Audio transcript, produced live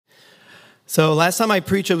So last time I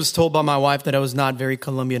preached, I was told by my wife that I was not very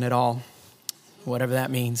Colombian at all, whatever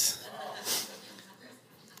that means.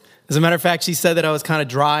 As a matter of fact, she said that I was kind of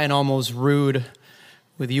dry and almost rude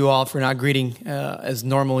with you all for not greeting as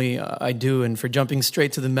normally I do, and for jumping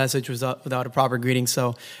straight to the message without a proper greeting.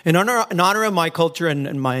 So in honor of my culture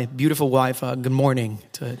and my beautiful wife, good morning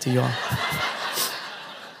to you all.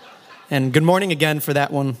 And good morning again for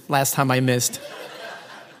that one last time I missed.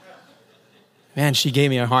 Man, she gave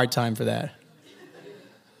me a hard time for that.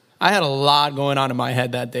 I had a lot going on in my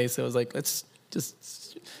head that day, so I was like, let's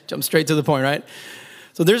just jump straight to the point, right?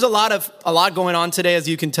 So there's a lot going on today, as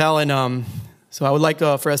you can tell, and so I would like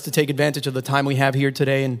for us to take advantage of the time we have here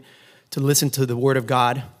today and to listen to the Word of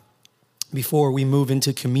God before we move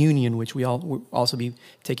into communion, which will also be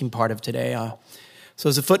taking part of today. So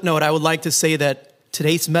as a footnote, I would like to say that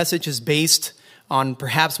today's message is based on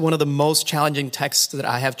perhaps one of the most challenging texts that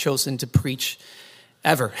I have chosen to preach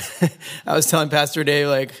ever. I was telling Pastor Dave,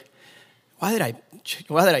 like, why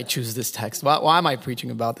did I choose this text? Why am I preaching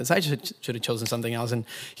about this? I should have chosen something else. And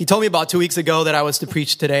he told me about 2 weeks ago that I was to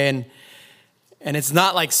preach today, and it's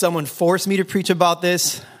not like someone forced me to preach about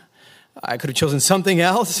this. I could have chosen something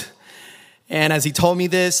else. And as he told me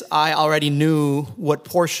this, I already knew what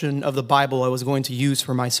portion of the Bible I was going to use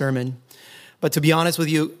for my sermon. But to be honest with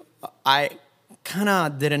you, I kind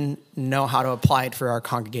of didn't know how to apply it for our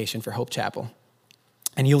congregation, for Hope Chapel.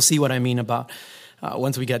 And you'll see what I mean about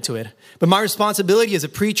once we get to it. But my responsibility as a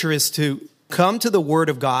preacher is to come to the Word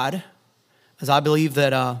of God, as I believe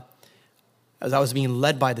that as I was being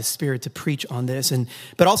led by the Spirit to preach on this,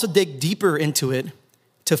 but also dig deeper into it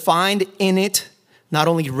to find in it not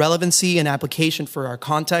only relevancy and application for our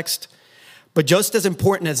context, but just as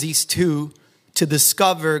important as these two, to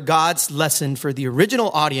discover God's lesson for the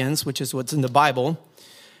original audience, which is what's in the Bible,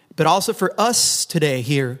 but also for us today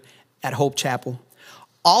here at Hope Chapel.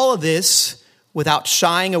 All of this without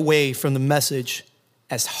shying away from the message,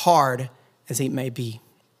 as hard as it may be.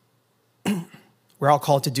 We're all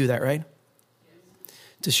called to do that, right?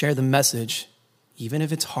 To share the message, even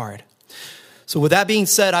if it's hard. So with that being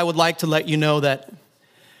said, I would like to let you know that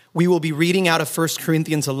we will be reading out of 1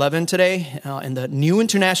 Corinthians 11 today in the New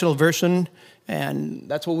International Version, and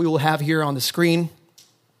that's what we will have here on the screen.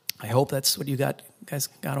 I hope that's what you guys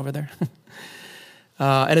got over there.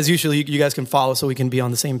 And as usual, you guys can follow so we can be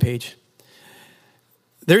on the same page.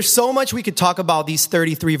 There's so much we could talk about these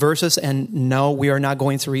 33 verses, and no, we are not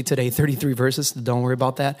going to read today 33 verses. Don't worry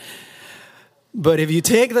about that. But if you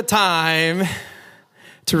take the time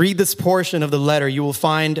to read this portion of the letter, you will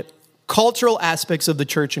find cultural aspects of the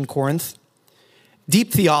church in Corinth,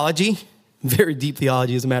 deep theology, very deep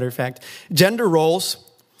theology as a matter of fact, gender roles,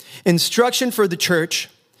 instruction for the church,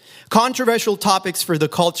 controversial topics for the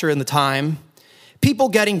culture and the time, people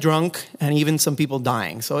getting drunk, and even some people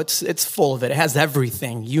dying. So it's full of it. It has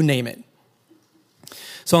everything, you name it.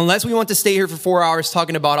 So unless we want to stay here for 4 hours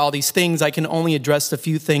talking about all these things, I can only address a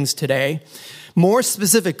few things today. More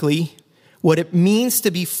specifically, what it means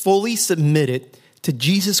to be fully submitted to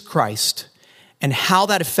Jesus Christ and how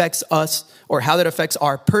that affects us, or how that affects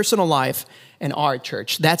our personal life and our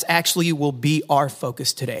church. That's actually will be our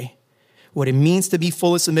focus today. What it means to be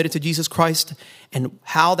fully submitted to Jesus Christ and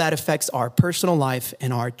how that affects our personal life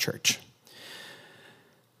and our church.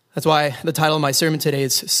 That's why the title of my sermon today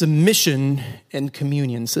is Submission and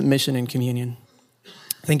Communion. Submission and Communion.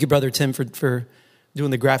 Thank you, Brother Tim, for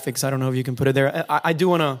doing the graphics. I don't know if you can put it there. I do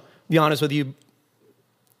want to be honest with you.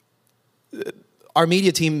 Our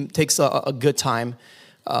media team takes a good time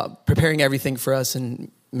preparing everything for us and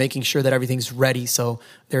making sure that everything's ready so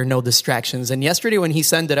there are no distractions. And yesterday when he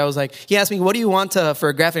sent it, I was like, he asked me, what do you want for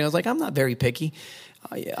a graphic? I was like, I'm not very picky.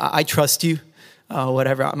 I trust you,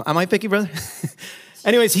 whatever. Am I picky, brother?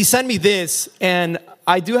 Anyways, he sent me this, and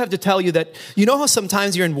I do have to tell you that, you know how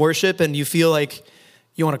sometimes you're in worship and you feel like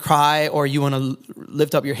you want to cry or you want to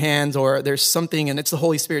lift up your hands or there's something and it's the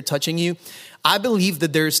Holy Spirit touching you? I believe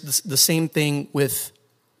that there's the same thing with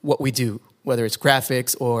what we do, whether it's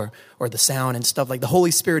graphics or the sound and stuff. Like the Holy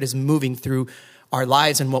Spirit is moving through our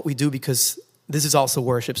lives and what we do, because this is also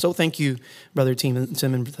worship. So thank you, Brother Tim,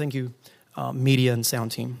 and thank you, media and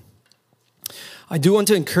sound team. I do want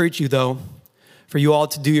to encourage you, though, for you all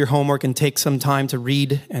to do your homework and take some time to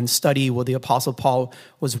read and study what the Apostle Paul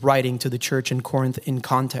was writing to the church in Corinth in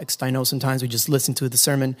context. I know sometimes we just listen to the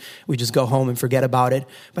sermon, we just go home and forget about it,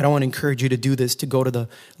 but I want to encourage you to do this, to go to the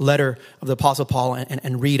letter of the Apostle Paul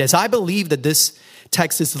and read, as I believe that this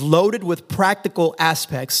text is loaded with practical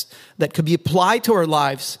aspects that could be applied to our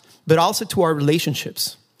lives, but also to our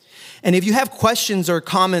relationships. And if you have questions or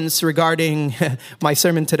comments regarding my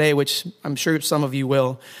sermon today, which I'm sure some of you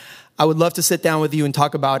will, I would love to sit down with you and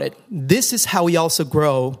talk about it. This is how we also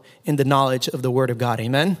grow in the knowledge of the Word of God.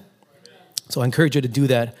 Amen? So I encourage you to do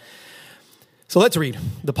that. So let's read.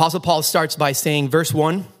 The Apostle Paul starts by saying, verse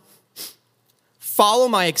 1, follow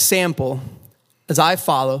my example as I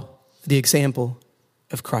follow the example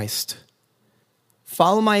of Christ.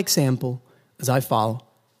 Follow my example as I follow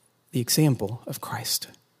the example of Christ.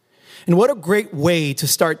 And what a great way to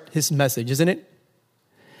start his message, isn't it?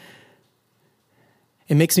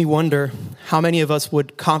 It makes me wonder how many of us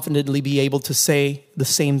would confidently be able to say the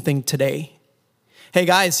same thing today. Hey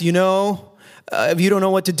guys, if you don't know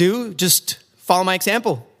what to do, just follow my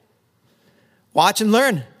example. Watch and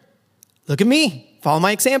learn. Look at me. Follow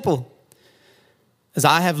my example. As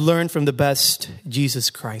I have learned from the best, Jesus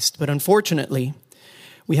Christ. But unfortunately,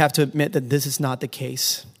 we have to admit that this is not the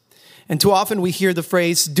case. And too often we hear the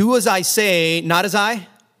phrase, do as I say, not as I. And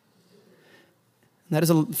that is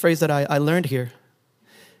a phrase that I learned here.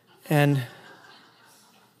 And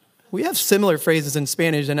we have similar phrases in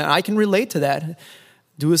Spanish, and I can relate to that.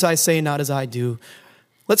 Do as I say, not as I do.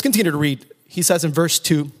 Let's continue to read. He says in verse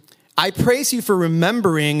 2, I praise you for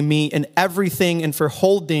remembering me in everything and for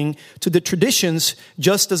holding to the traditions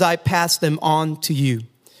just as I passed them on to you.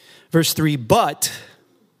 Verse 3, but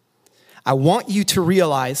I want you to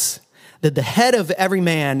realize that the head of every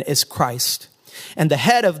man is Christ, and the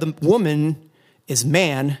head of the woman is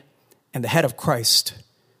man, and the head of Christ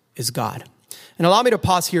is God. And allow me to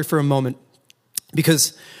pause here for a moment,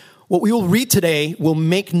 because what we will read today will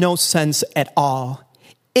make no sense at all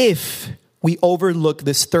if we overlook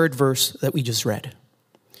this third verse that we just read.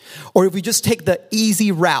 Or if we just take the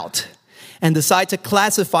easy route and decide to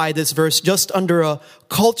classify this verse just under a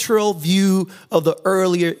cultural view of the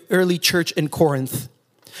early church in Corinth.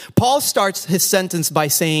 Paul starts his sentence by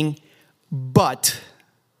saying, but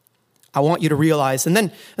I want you to realize, and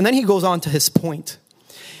then he goes on to his point.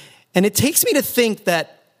 And it takes me to think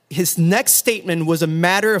that his next statement was a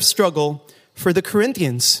matter of struggle for the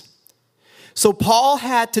Corinthians. So Paul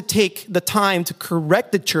had to take the time to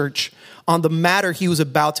correct the church on the matter he was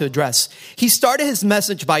about to address. He started his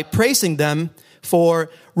message by praising them for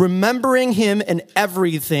remembering him in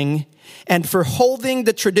everything and for holding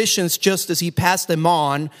the traditions just as he passed them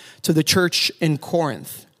on to the church in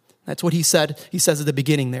Corinth. That's what he said. He says at the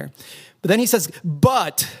beginning there. But then he says,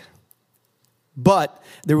 but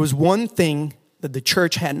there was one thing that the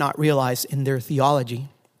church had not realized in their theology,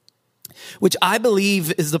 which I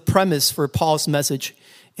believe is the premise for Paul's message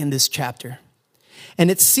in this chapter. And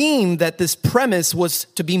it seemed that this premise was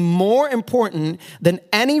to be more important than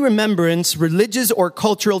any remembrance, religious or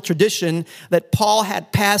cultural tradition that Paul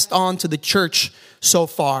had passed on to the church so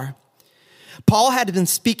far. Paul had been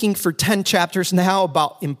speaking for 10 chapters now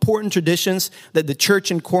about important traditions that the church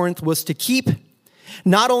in Corinth was to keep.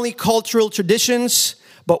 Not only cultural traditions,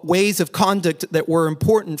 but ways of conduct that were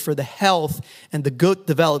important for the health and the good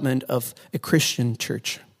development of a Christian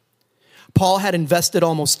church. Paul had invested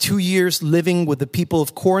almost 2 years living with the people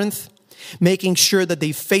of Corinth, making sure that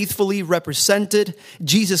they faithfully represented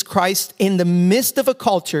Jesus Christ in the midst of a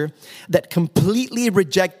culture that completely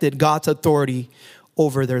rejected God's authority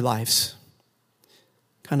over their lives.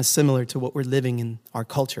 Kind of similar to what we're living in our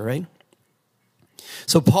culture, right?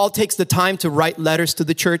 So Paul takes the time to write letters to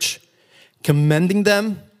the church, commending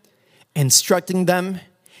them, instructing them,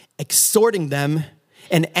 exhorting them,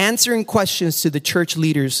 and answering questions to the church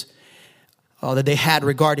leaders that they had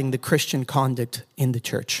regarding the Christian conduct in the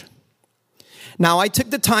church. Now, I took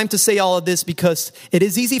the time to say all of this because it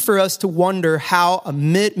is easy for us to wonder how a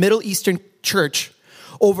Middle Eastern church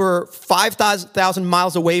over 5,000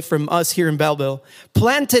 miles away from us here in Belleville,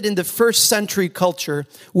 planted in the first century culture,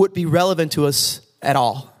 would be relevant to us at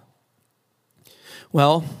all.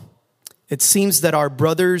 Well, it seems that our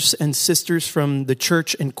brothers and sisters from the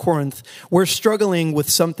church in Corinth were struggling with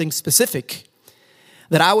something specific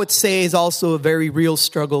that I would say is also a very real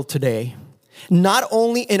struggle today. Not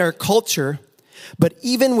only in our culture, but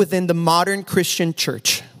even within the modern Christian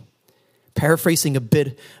church. Paraphrasing a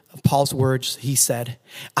bit of Paul's words, he said,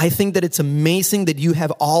 I think that it's amazing that you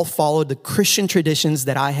have all followed the Christian traditions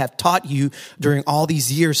that I have taught you during all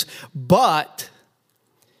these years, but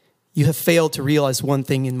you have failed to realize one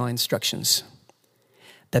thing in my instructions,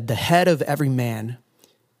 that the head of every man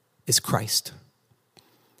is Christ,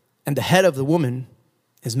 and the head of the woman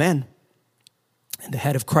is man, and the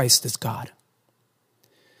head of Christ is God.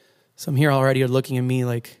 Some here already are looking at me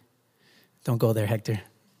like, don't go there, Hector.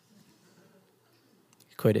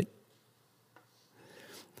 Quit it.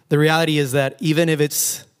 The reality is that even if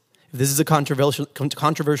this is a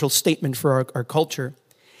controversial statement for our culture,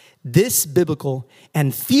 this biblical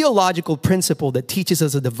and theological principle that teaches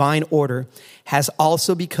us a divine order has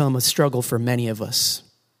also become a struggle for many of us.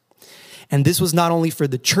 And this was not only for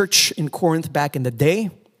the church in Corinth back in the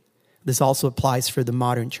day, this also applies for the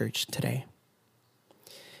modern church today.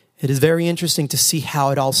 It is very interesting to see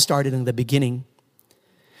how it all started in the beginning.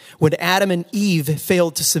 When Adam and Eve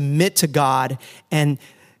failed to submit to God and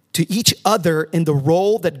to each other in the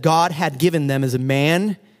role that God had given them as a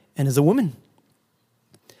man and as a woman.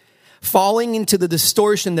 Falling into the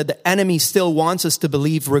distortion that the enemy still wants us to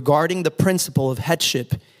believe regarding the principle of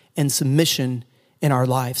headship and submission in our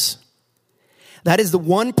lives. That is the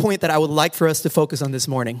one point that I would like for us to focus on this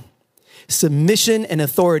morning. Submission and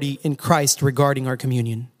authority in Christ regarding our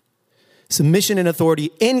communion. Submission and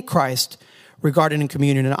authority in Christ regarding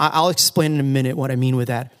communion. And I'll explain in a minute what I mean with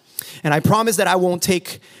that. And I promise that I won't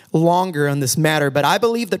take longer on this matter, but I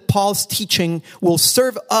believe that Paul's teaching will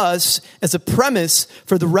serve us as a premise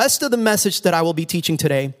for the rest of the message that I will be teaching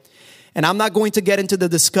today. And I'm not going to get into the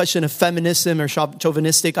discussion of feminism or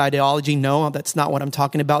chauvinistic ideology. No, that's not what I'm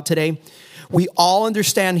talking about today. We all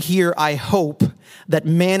understand here, I hope, that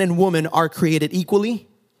man and woman are created equally,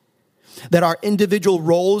 that our individual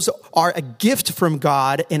roles are a gift from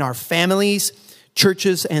God in our families,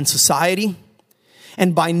 churches, and society.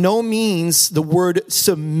 And by no means the word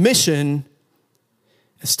submission,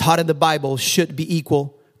 as taught in the Bible, should be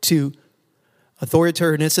equal to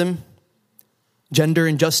authoritarianism, gender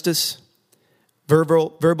injustice,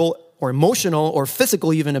 verbal or emotional or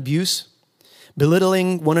physical even abuse,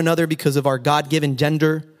 belittling one another because of our God-given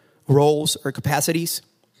gender roles or capacities,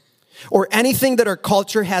 or anything that our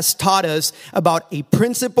culture has taught us about a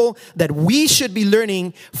principle that we should be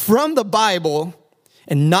learning from the Bible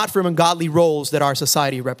and not from ungodly roles that our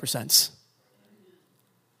society represents.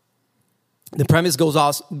 The premise goes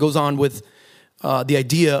on with the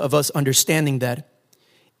idea of us understanding that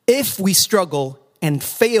if we struggle and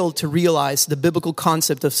fail to realize the biblical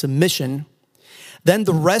concept of submission, then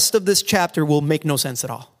the rest of this chapter will make no sense at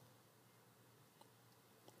all.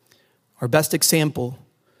 Our best example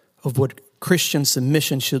of what Christian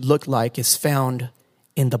submission should look like is found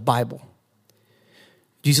in the Bible.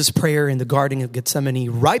 Jesus' prayer in the Garden of Gethsemane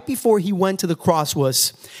right before he went to the cross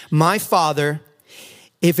was, "My Father,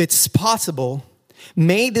 if it's possible,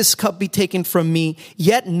 may this cup be taken from me,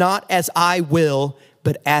 yet not as I will,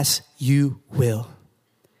 but as you will."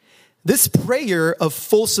 This prayer of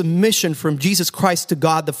full submission from Jesus Christ to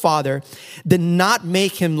God the Father did not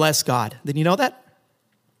make him less God. Did you know that?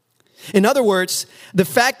 In other words, the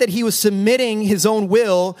fact that he was submitting his own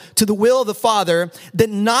will to the will of the Father did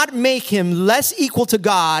not make him less equal to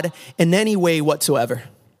God in any way whatsoever.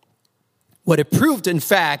 What it proved, in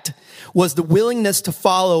fact, was the willingness to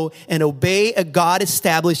follow and obey a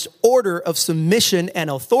God-established order of submission and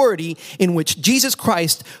authority in which Jesus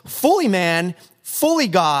Christ, fully man, fully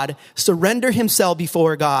God, surrendered himself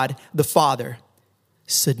before God the Father,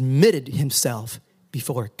 submitted himself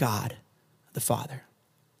before God the Father.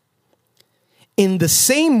 In the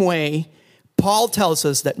same way, Paul tells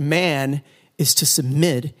us that man is to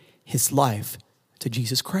submit his life to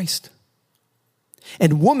Jesus Christ.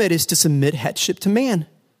 And woman is to submit headship to man.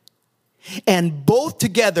 And both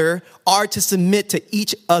together are to submit to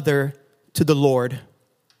each other to the Lord,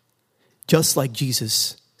 just like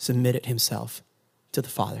Jesus submitted himself to the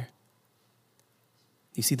Father.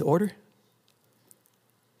 You see the order?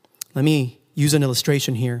 Let me use an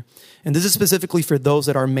illustration here. And this is specifically for those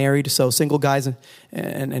that are married. So single guys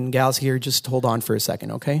and gals here, just hold on for a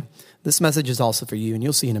second, okay? This message is also for you, and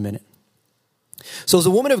you'll see in a minute. So as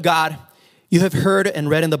a woman of God, you have heard and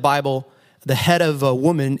read in the Bible, the head of a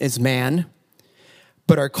woman is man.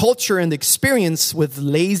 But our culture and the experience with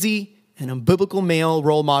lazy and unbiblical male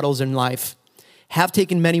role models in life have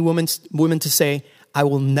taken many women to say, "I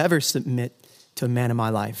will never submit to a man in my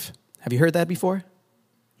life." Have you heard that before?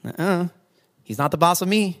 He's not the boss of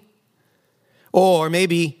me. Or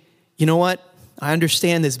maybe, you know what? I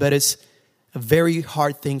understand this, but it's a very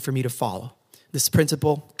hard thing for me to follow. This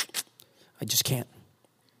principle, I just can't.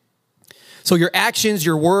 So your actions,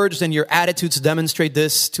 your words, and your attitudes demonstrate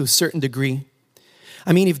this to a certain degree.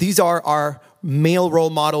 I mean, if these are our male role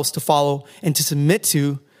models to follow and to submit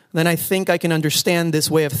to, then I think I can understand this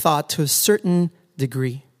way of thought to a certain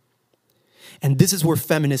degree. And this is where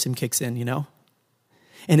feminism kicks in, you know?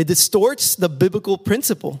 And it distorts the biblical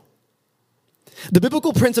principle. The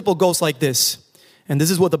biblical principle goes like this. And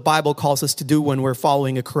this is what the Bible calls us to do when we're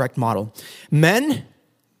following a correct model. Men,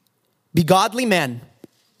 be godly men.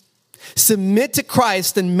 Submit to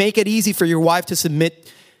Christ and make it easy for your wife to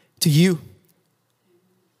submit to you.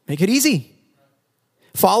 Make it easy.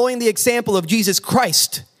 Following the example of Jesus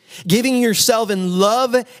Christ giving yourself in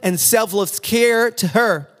love and selfless care to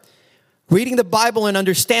her, reading the Bible and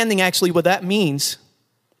understanding actually what that means.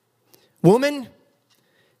 Woman,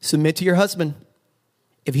 submit to your husband.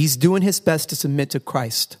 If he's doing his best to submit to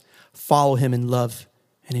Christ, follow him in love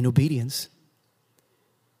and in obedience.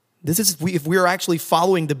 This is if we are actually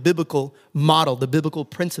following the biblical model, the biblical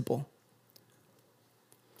principle.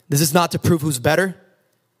 This is not to prove who's better,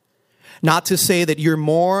 not to say that you're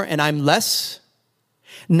more and I'm less,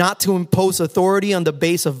 not to impose authority on the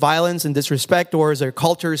base of violence and disrespect, or as our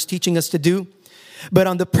culture is teaching us to do, but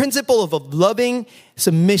on the principle of a loving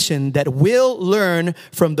submission that will learn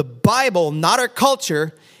from the Bible, not our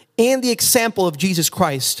culture, and the example of Jesus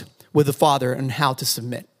Christ with the Father and how to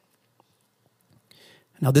submit.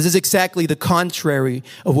 Now, this is exactly the contrary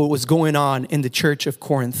of what was going on in the church of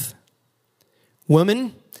Corinth.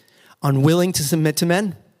 Women unwilling to submit to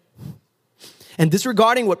men, and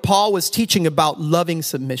disregarding what Paul was teaching about loving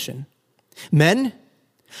submission. Men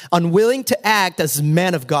unwilling to act as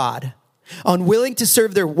men of God, unwilling to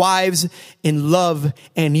serve their wives in love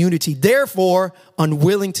and unity, therefore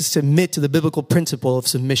unwilling to submit to the biblical principle of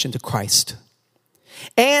submission to Christ.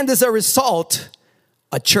 And as a result,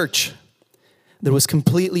 a church that was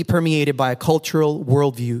completely permeated by a cultural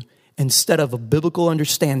worldview instead of a biblical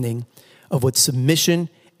understanding of what submission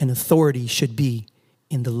and authority should be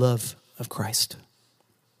in the love of Christ.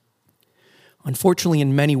 Unfortunately,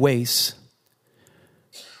 in many ways,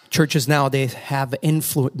 churches nowadays have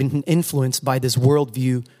been influenced by this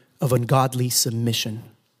worldview of ungodly submission.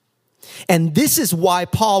 And this is why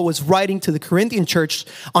Paul was writing to the Corinthian church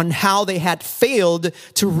on how they had failed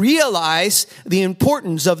to realize the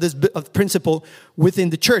importance of this principle within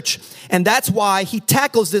the church. And that's why he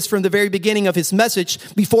tackles this from the very beginning of his message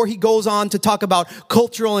before he goes on to talk about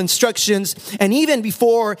cultural instructions, and even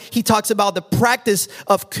before he talks about the practice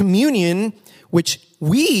of communion, which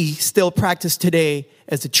we still practice today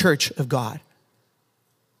as the church of God.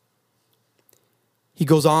 He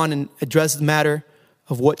goes on and addresses the matter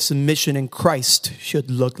of what submission in Christ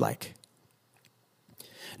should look like.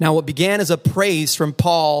 Now, what began as a praise from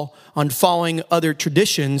Paul on following other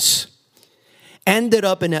traditions ended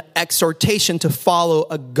up in an exhortation to follow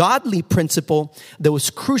a godly principle that was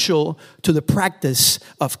crucial to the practice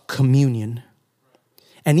of communion.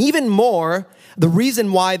 And even more, the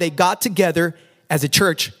reason why they got together as a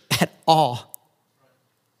church at all.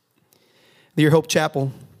 Dear Hope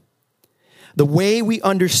Chapel, the way we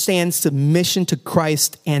understand submission to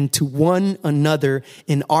Christ and to one another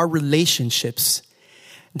in our relationships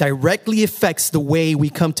directly affects the way we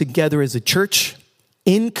come together as a church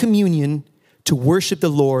in communion to worship the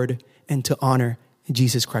Lord and to honor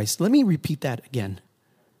Jesus Christ. Let me repeat that again.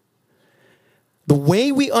 The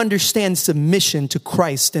way we understand submission to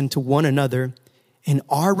Christ and to one another in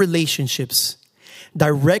our relationships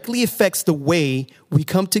directly affects the way we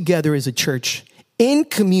come together as a church in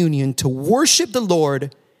communion to worship the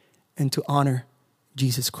Lord and to honor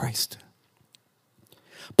Jesus Christ.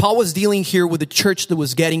 Paul was dealing here with a church that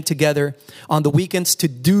was getting together on the weekends to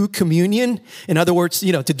do communion. In other words,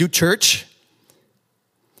 to do church.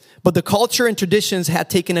 But the culture and traditions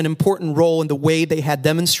had taken an important role in the way they had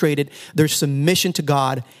demonstrated their submission to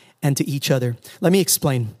God and to each other. Let me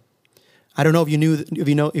explain. I don't know if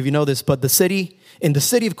you know this, but in the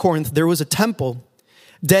city of Corinth, there was a temple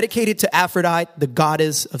dedicated to Aphrodite, the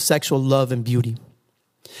goddess of sexual love and beauty.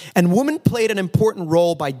 And women played an important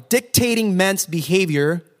role by dictating men's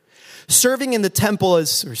behavior, serving in the temple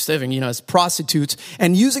as prostitutes,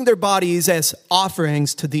 and using their bodies as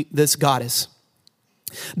offerings to this goddess.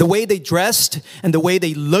 The way they dressed and the way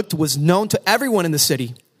they looked was known to everyone in the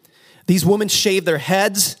city. These women shaved their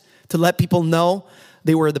heads to let people know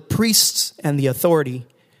they were the priests and the authority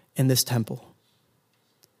in this temple.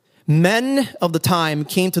 Men of the time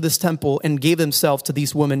came to this temple and gave themselves to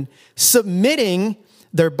these women, submitting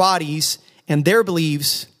their bodies and their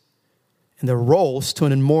beliefs and their roles to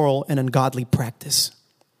an immoral and ungodly practice.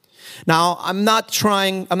 Now, I'm not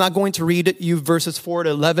going to read you verses 4 to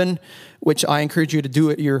 11, which I encourage you to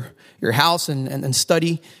do at your house and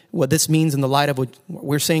study what this means in the light of what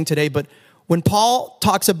we're saying today. But when Paul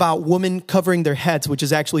talks about women covering their heads, which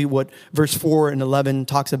is actually what verse 4 and 11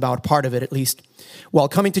 talks about, part of it at least, while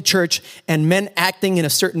coming to church, and men acting in a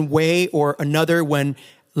certain way or another when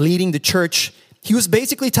leading the church, he was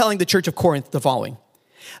basically telling the church of Corinth the following: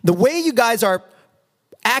 the way you guys are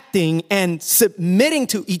acting and submitting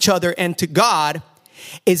to each other and to God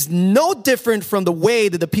is no different from the way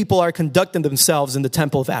that the people are conducting themselves in the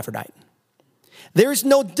temple of Aphrodite. There's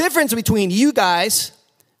no difference between you guys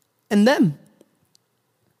and them.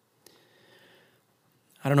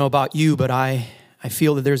 I don't know about you, but I I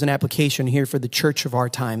feel that there's an application here for the church of our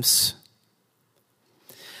times.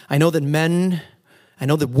 I know that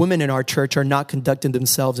women in our church are not conducting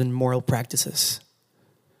themselves in moral practices.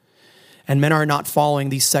 And men are not following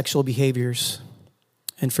these sexual behaviors.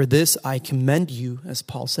 And for this, I commend you, as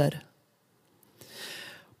Paul said.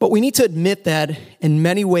 But we need to admit that in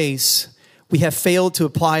many ways, we have failed to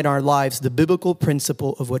apply in our lives the biblical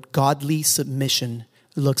principle of what godly submission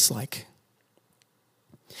looks like.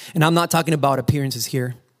 And I'm not talking about appearances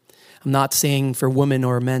here. I'm not saying for women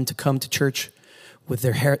or men to come to church with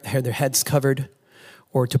their heads covered,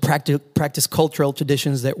 or to practice cultural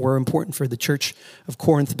traditions that were important for the church of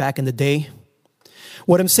Corinth back in the day.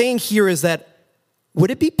 What I'm saying here is that,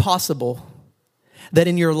 would it be possible that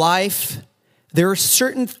in your life, there are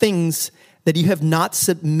certain things that you have not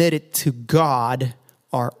submitted to God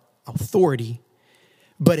or authority,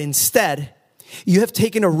 but instead, you have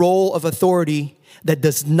taken a role of authority that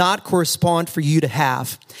does not correspond for you to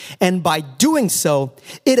have. And by doing so,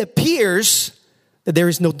 it appears that there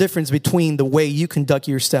is no difference between the way you conduct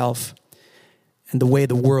yourself and the way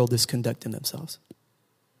the world is conducting themselves.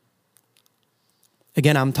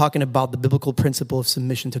 Again, I'm talking about the biblical principle of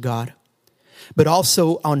submission to God, but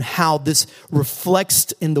also on how this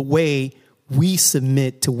reflects in the way we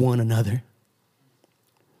submit to one another.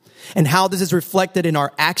 And how this is reflected in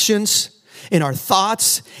our actions, in our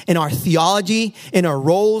thoughts, in our theology, in our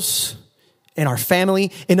roles, in our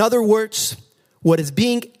family. In other words, what is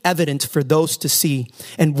being evident for those to see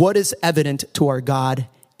and what is evident to our God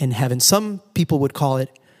in heaven. Some people would call it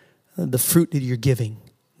the fruit that you're giving,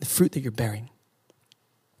 the fruit that you're bearing.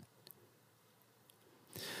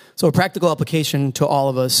 So a practical application to all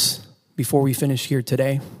of us before we finish here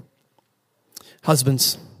today.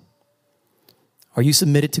 Husbands, are you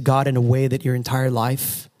submitted to God in a way that your entire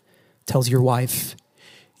life tells your wife,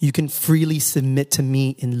 you can freely submit to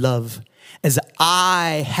me in love as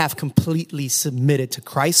I have completely submitted to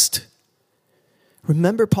Christ?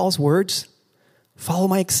 Remember Paul's words? Follow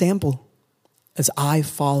my example as I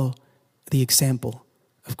follow the example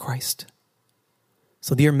of Christ.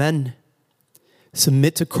 So dear men,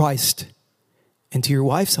 submit to Christ and to your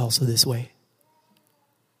wives also this way.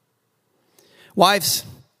 Wives,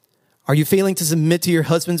 are you failing to submit to your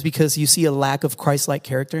husbands because you see a lack of Christ-like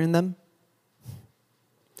character in them?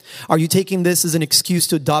 Are you taking this as an excuse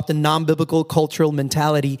to adopt a non-biblical cultural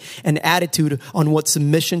mentality and attitude on what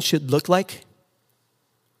submission should look like?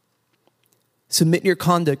 Submit your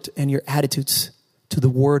conduct and your attitudes to the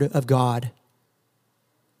Word of God.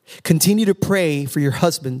 Continue to pray for your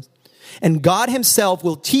husband, and God Himself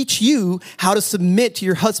will teach you how to submit to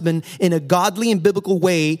your husband in a godly and biblical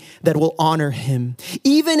way that will honor him.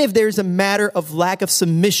 Even if there's a matter of lack of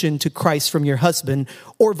submission to Christ from your husband,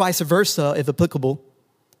 or vice versa, if applicable,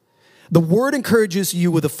 the Word encourages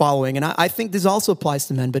you with the following, and I think this also applies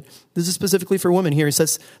to men, but this is specifically for women here. It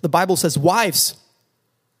says, the Bible says, wives,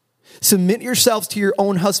 submit yourselves to your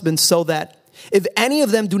own husbands so that if any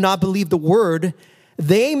of them do not believe the word,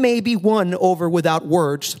 they may be won over without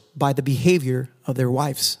words by the behavior of their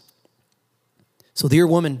wives. So dear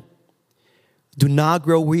woman, do not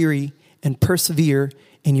grow weary and persevere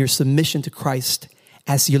in your submission to Christ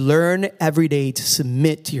as you learn every day to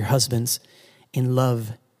submit to your husbands in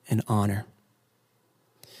love and honor.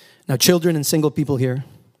 Now, children and single people here,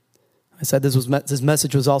 I said this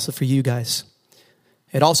message was also for you guys.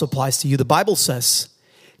 It also applies to you. The Bible says,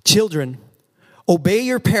 children, obey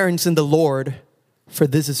your parents in the Lord, for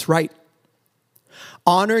this is right.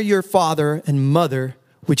 Honor your father and mother,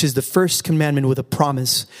 which is the first commandment with a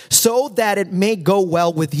promise, so that it may go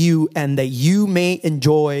well with you and that you may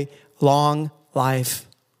enjoy long life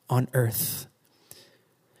on earth.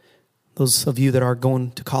 Those of you that are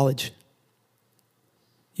going to college,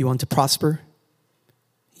 you want to prosper?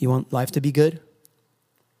 You want life to be good?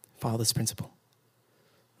 Follow this principle.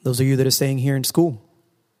 Those of you that are staying here in school,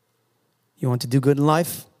 you want to do good in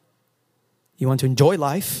life? You want to enjoy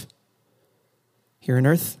life here on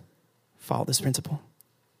earth? Follow this principle.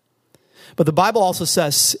 But the Bible also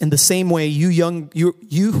says, in the same way,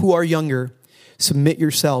 you who are younger, submit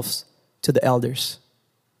yourselves to the elders,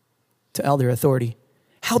 to elder authority.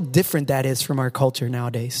 How different that is from our culture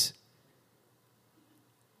nowadays.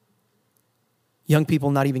 Young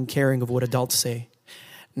people not even caring of what adults say.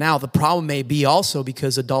 Now, the problem may be also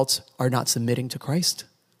because adults are not submitting to Christ.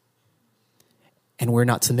 And we're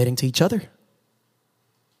not submitting to each other.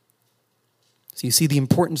 So you see the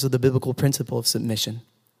importance of the biblical principle of submission.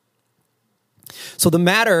 So the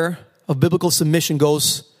matter of biblical submission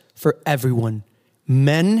goes for everyone.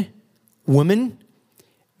 Men, women,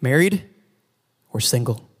 married, or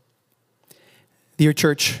single. Dear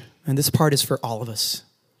church, and this part is for all of us.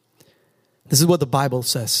 This is what the Bible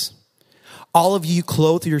says. All of you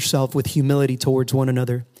clothe yourself with humility towards one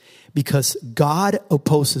another, because God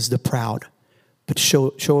opposes the proud, but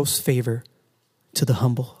shows favor to the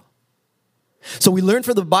humble. So we learn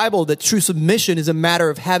from the Bible that true submission is a matter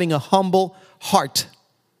of having a humble heart.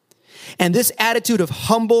 And this attitude of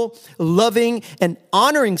humble, loving, and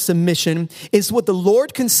honoring submission is what the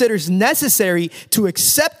Lord considers necessary to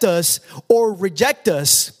accept us or reject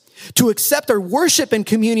us, to accept our worship and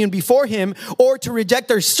communion before Him, or to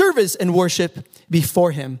reject our service and worship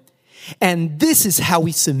before Him. And this is how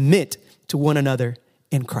we submit to one another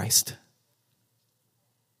in Christ.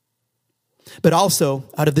 But also,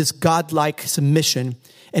 out of this God-like submission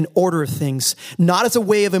and order of things, not as a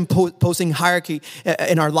way of imposing hierarchy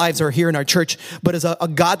in our lives or here in our church, but as a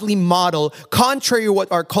godly model, contrary to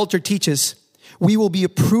what our culture teaches, we will be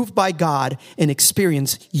approved by God and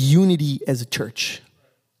experience unity as a church.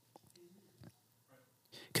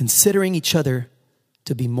 Considering each other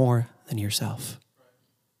to be more than yourself.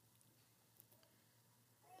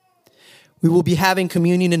 We will be having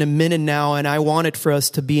communion in a minute now, and I wanted for us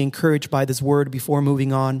to be encouraged by this word before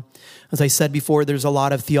moving on. As I said before, there's a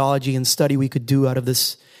lot of theology and study we could do out of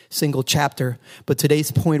this single chapter, but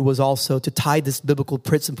today's point was also to tie this biblical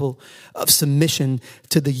principle of submission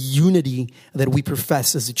to the unity that we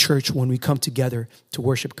profess as a church when we come together to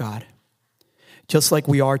worship God, just like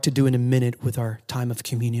we are to do in a minute with our time of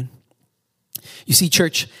communion. You see,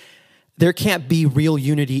 church, there can't be real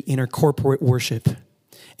unity in our corporate worship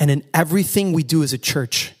and in everything we do as a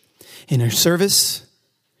church, in our service,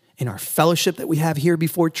 in our fellowship that we have here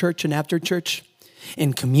before church and after church,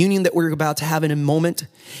 in communion that we're about to have in a moment,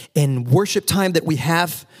 in worship time that we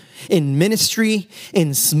have, in ministry,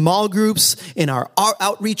 in small groups, in our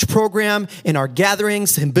outreach program, in our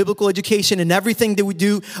gatherings, in biblical education, in everything that we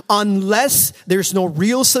do, unless there's no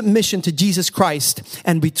real submission to Jesus Christ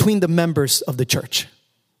and between the members of the church.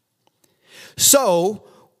 So,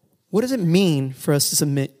 what does it mean for us to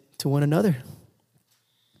submit to one another?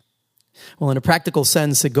 Well, in a practical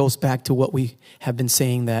sense, it goes back to what we have been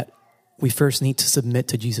saying, that we first need to submit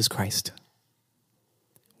to Jesus Christ.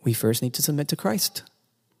 We first need to submit to Christ.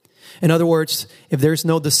 In other words, if there's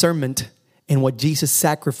no discernment in what Jesus'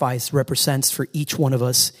 sacrifice represents for each one of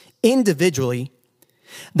us individually,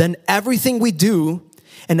 then everything we do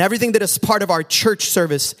and everything that is part of our church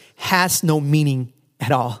service has no meaning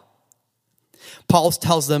at all. Paul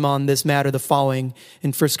tells them on this matter the following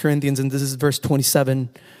in 1 Corinthians, and this is verse 29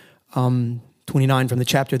 from the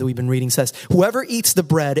chapter that we've been reading, says, whoever eats the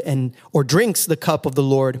bread or drinks the cup of the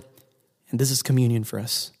Lord, and this is communion for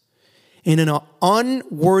us, in an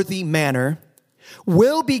unworthy manner,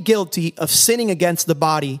 will be guilty of sinning against the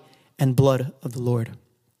body and blood of the Lord.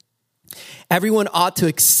 Everyone ought to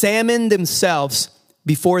examine themselves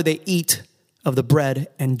before they eat of the bread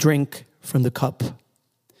and drink from the cup.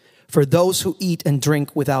 For those who eat and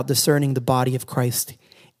drink without discerning the body of Christ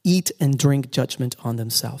eat and drink judgment on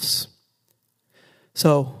themselves.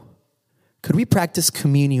 So, could we practice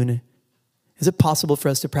communion? Is it possible for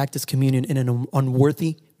us to practice communion in an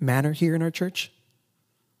unworthy manner here in our church?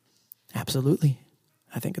 Absolutely.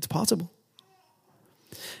 I think it's possible.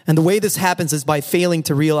 And the way this happens is by failing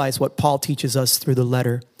to realize what Paul teaches us through the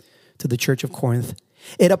letter to the church of Corinth.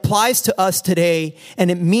 It applies to us today, and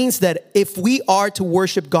it means that if we are to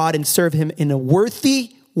worship God and serve Him in a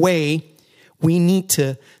worthy way, we need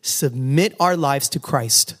to submit our lives to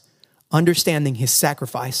Christ, understanding His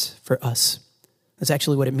sacrifice for us. That's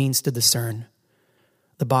actually what it means to discern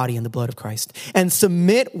the body and the blood of Christ. And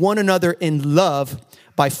submit one another in love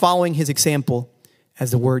by following His example as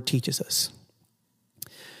the Word teaches us.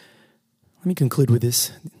 Let me conclude with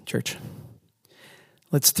this, church.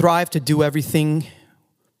 Let's strive to do everything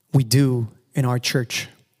we do in our church,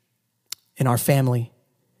 in our family,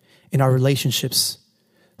 in our relationships,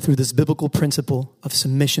 through this biblical principle of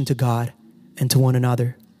submission to God and to one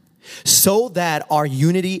another, so that our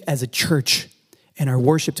unity as a church and our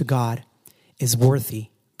worship to God is worthy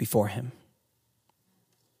before Him.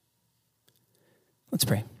 Let's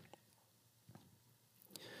pray.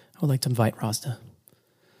 I would like to invite Rasta.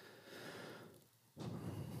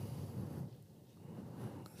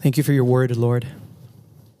 Thank you for your word, Lord.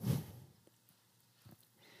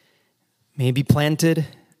 May it be planted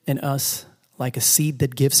in us like a seed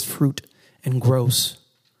that gives fruit and grows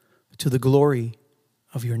to the glory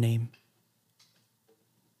of your name.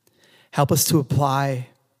 Help us to apply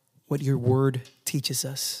what your word teaches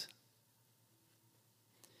us.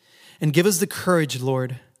 And give us the courage,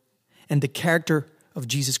 Lord, and the character of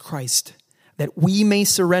Jesus Christ, that we may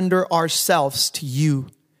surrender ourselves to you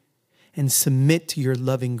and submit to your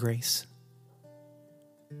loving grace.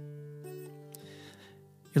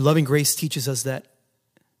 Your loving grace teaches us that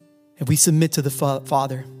if we submit to the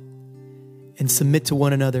Father and submit to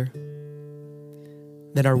one another,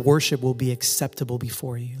 then our worship will be acceptable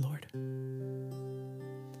before you, Lord.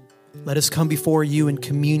 Let us come before you in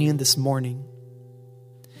communion this morning.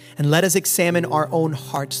 And let us examine our own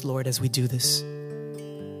hearts, Lord, as we do this.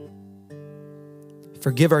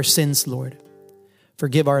 Forgive our sins, Lord.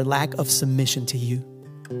 Forgive our lack of submission to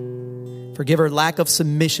you. Forgive our lack of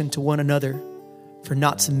submission to one another for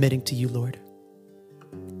not submitting to you, Lord.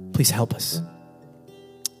 Please help us.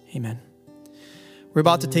 Amen. We're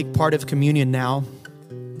about to take part of communion now,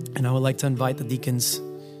 and I would like to invite the deacons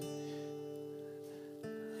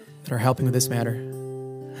that are helping with this matter.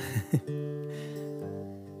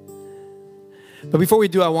 But before we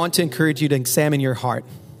do, I want to encourage you to examine your heart.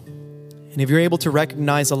 And if you're able to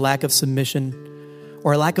recognize a lack of submission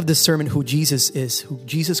or a lack of discernment who Jesus is, who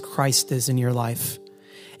Jesus Christ is in your life,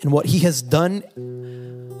 and what he has done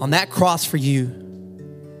on that cross for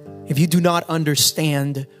you, if you do not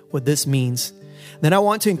understand what this means, then I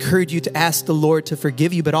want to encourage you to ask the Lord to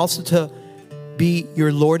forgive you, but also to be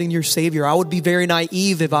your Lord and your Savior. I would be very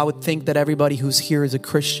naive if I would think that everybody who's here is a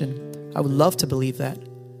Christian. I would love to believe that.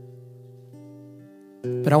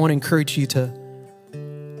 But I want to encourage you to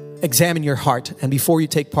examine your heart. And before you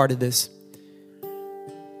take part of this,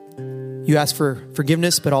 you ask for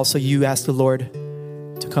forgiveness, but also you ask the Lord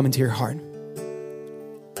to come into your heart.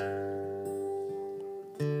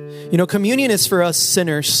 You know, communion is for us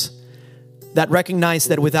sinners that recognize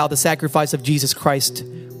that without the sacrifice of Jesus Christ,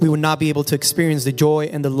 we would not be able to experience the joy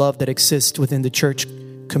and the love that exists within the church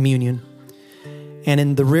communion and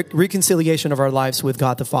in the reconciliation of our lives with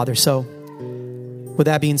God the Father. So, with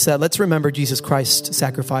that being said, let's remember Jesus Christ's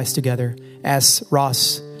sacrifice together as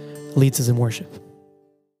Ross leads us in worship.